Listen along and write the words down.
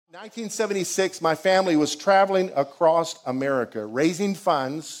1976, my family was traveling across America, raising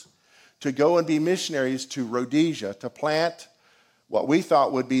funds to go and be missionaries to Rhodesia to plant what we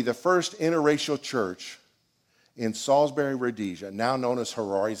thought would be the first interracial church in Salisbury, Rhodesia, now known as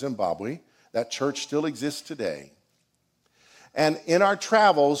Harare, Zimbabwe. That church still exists today. And in our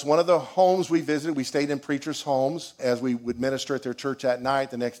travels, one of the homes we visited, we stayed in preachers' homes as we would minister at their church at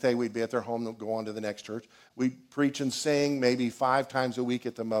night. The next day we'd be at their home and go on to the next church. We'd preach and sing maybe 5 times a week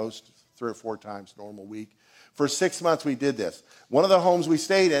at the most, 3 or 4 times normal week. For 6 months we did this. One of the homes we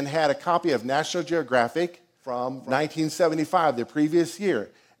stayed in had a copy of National Geographic from 1975, the previous year.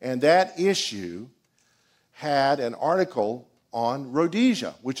 And that issue had an article on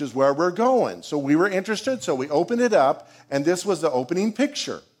Rhodesia, which is where we're going. So we were interested, so we opened it up, and this was the opening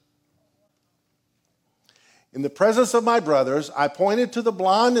picture. In the presence of my brothers, I pointed to the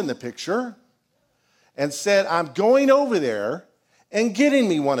blonde in the picture and said, I'm going over there and getting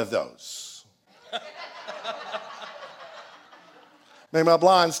me one of those. Made my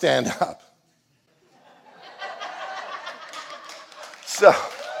blonde stand up. So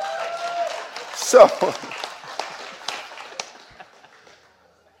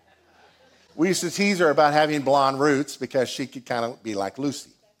we used to tease her about having blonde roots because she could kind of be like Lucy.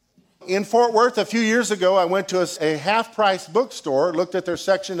 In Fort Worth, a few years ago, I went to a half-price bookstore, looked at their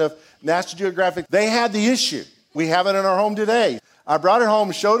section of National Geographic. They had the issue. We have it in our home today. I brought it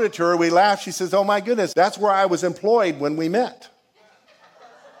home, showed it to her. We laughed. She says, oh, my goodness, that's where I was employed when we met.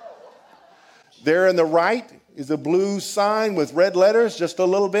 There in the right is a blue sign with red letters, just a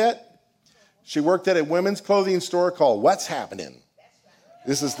little bit. She worked at a women's clothing store called What's Happening.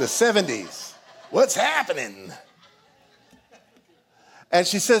 This is the 70s. What's happening? And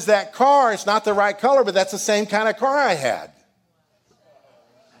she says, that car, it's not the right color, but that's the same kind of car I had.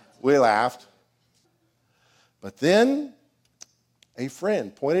 We laughed. But then a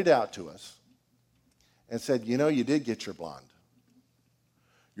friend pointed out to us and said, you know, you did get your blonde.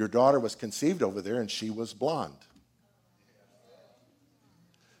 Your daughter was conceived over there, and she was blonde.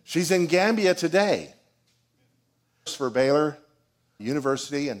 She's in Gambia today. For Baylor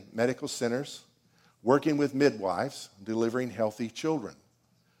University and medical centers, working with midwives, delivering healthy children.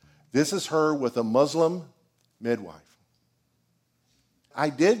 This is her with a Muslim midwife. I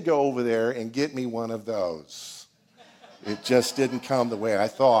did go over there and get me one of those. It just didn't come the way I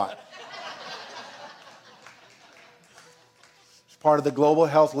thought. She's part of the global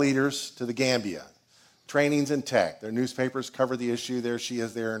health leaders to the Gambia. Trainings in tech. Their newspapers cover the issue. There she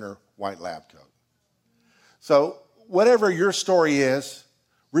is there in her white lab coat. So whatever your story is,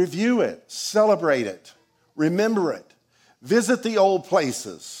 review it, celebrate it, remember it, visit the old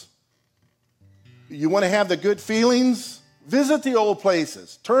places. You want to have the good feelings? Visit the old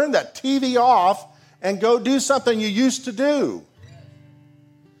places. Turn that TV off and go do something you used to do.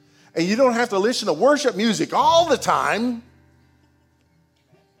 And you don't have to listen to worship music all the time,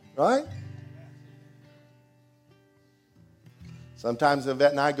 right? Sometimes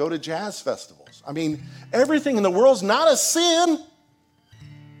Yvette and I go to jazz festivals. I mean, everything in the world's not a sin,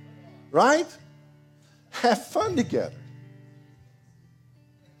 right? Have fun together.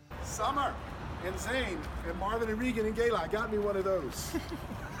 Summer and Zane and Marvin and Regan and Gayla got me one of those.